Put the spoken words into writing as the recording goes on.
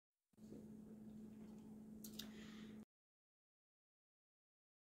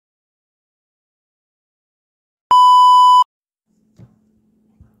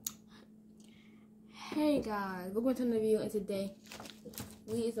Hey guys, welcome to another video, and today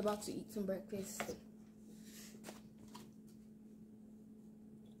we is about to eat some breakfast.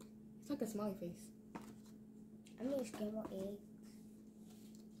 It's like a smiley face. I made scrambled eggs.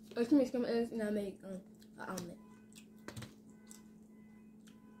 Oh, you make scrambled eggs, and I make an omelet.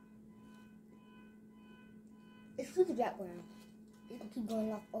 It's really background. You can keep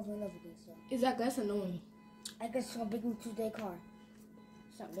going off over and over again. So Exactly, that's annoying. I guess it's gonna bring me to their car.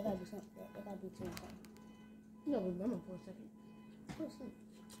 Something. They gotta be something. They gotta be to my car. No, remember for a second.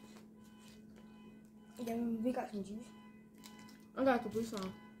 Then we got some juice. I got the blue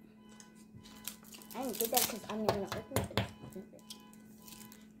song. I didn't get that because I'm not gonna open it.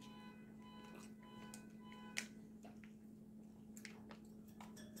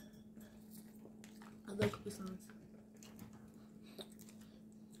 I love croissants.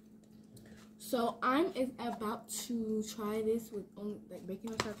 So I'm about to try this with like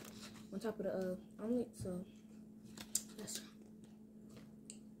bacon on top of the omelet. So let's try.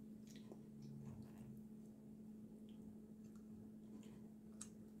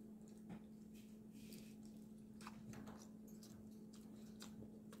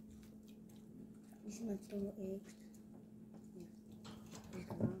 These are my scrambled eggs.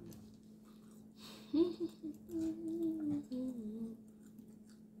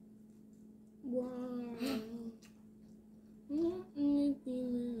 Wow.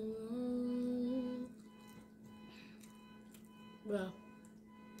 Well,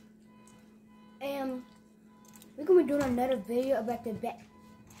 We're gonna be doing another video about the back.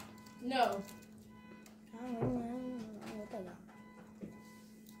 no. I don't know what that is.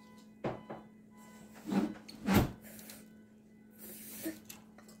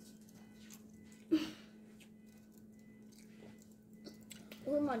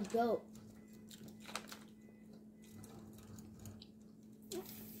 Where's my goat?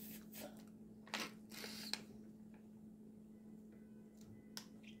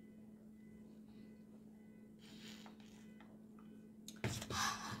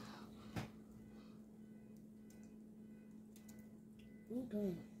 What are you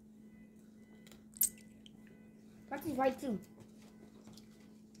doing? Practice right too.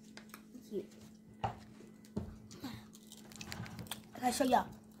 Cute. I'll show y'all.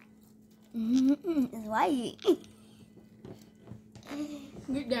 It's white.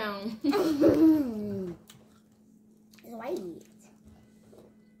 Get down. It's white.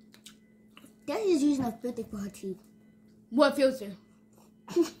 Daddy's using a filter for her teeth. What filter?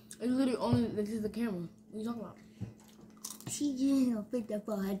 It's literally only this is the camera. What are you talking about? She's using a filter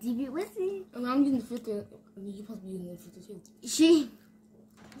for her teeth. What's it? I mean, I'm using the filter. You're supposed to be using the filter too.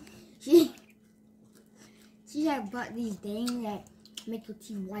 She had bought these things that make your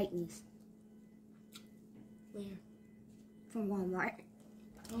teeth whiteness Where? from Walmart.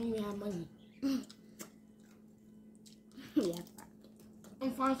 I don't even have money. Yeah.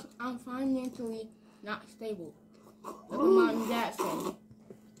 I'm financially not stable. Like my mom and dad said.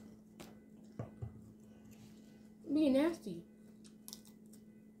 Being nasty.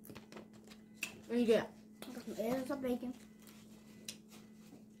 What do you get? I got some eggs and some bacon.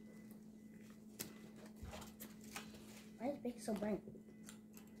 Why is bacon so burnt?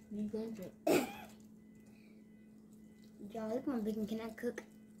 You burnt it. Y'all, look at my bacon. Can I cook?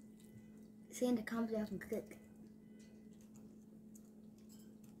 Say in the comments if I can cook.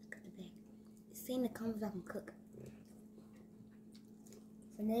 Look at the back. Say in the comments if I can cook.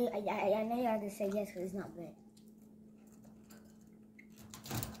 So now, I know y'all just say yes because it's not bad.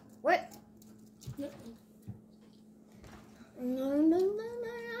 What? No, no, no, no, no.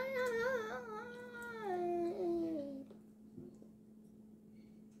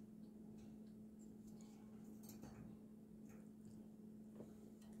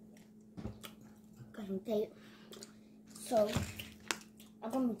 Got some tape. So,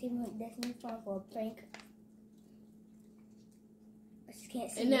 I'm going to be taking my Destiny's phone for a prank. I just can't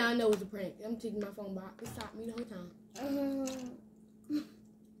see And now I know it's a prank. I'm taking my phone back. It stopped me the whole time.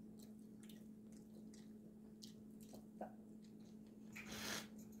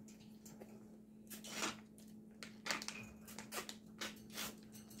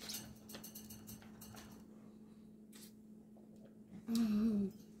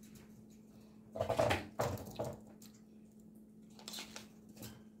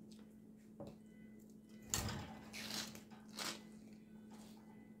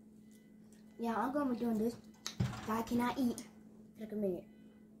 Yeah, I'm gonna be doing this. But I cannot eat. Take a minute.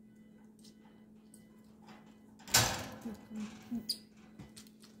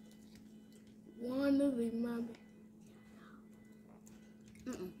 Wanna remember?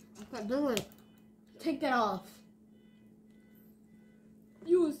 I can't do it. Take that off.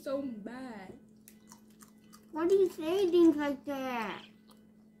 You were so bad. Why do you say things like that?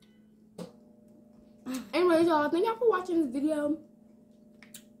 Anyways, y'all, thank y'all for watching this video.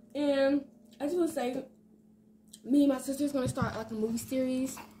 And I just want to say, me and my sister's gonna start like a movie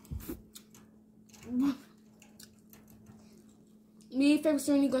series. Me and favorite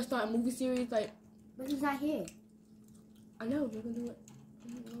Serena gonna start a movie series, like. But he's not here. I know we're gonna do it.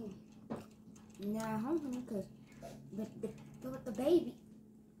 Nah, hold on, because the baby.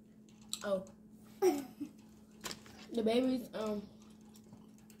 Oh. The baby's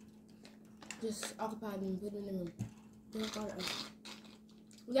just occupied and put in the room.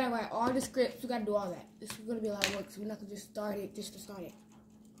 We gotta write all the scripts. We gotta do all that. This is gonna be a lot of work, so we're not gonna just start it just to start it.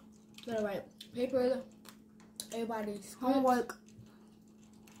 We gotta write paper, everybody's Homework.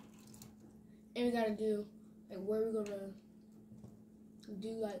 And we gotta do like where we're gonna do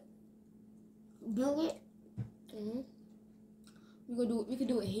like Build it. We could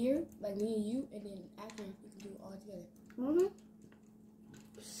do it here, like me and you, and then after we can do it all together.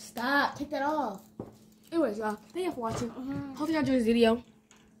 Stop. Take that off. Anyways, y'all, thank you for watching. Hope y'all enjoyed this video.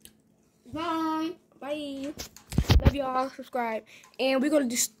 Bye. Bye. Love y'all. Subscribe. And we're gonna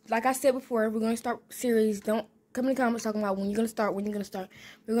do, like I said before, we're gonna start series. Don't come in the comments talking about when you're gonna start. When you're gonna start.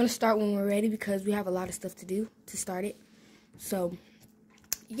 We're gonna start when we're ready because we have a lot of stuff to do to start it. So,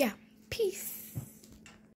 yeah. Peace.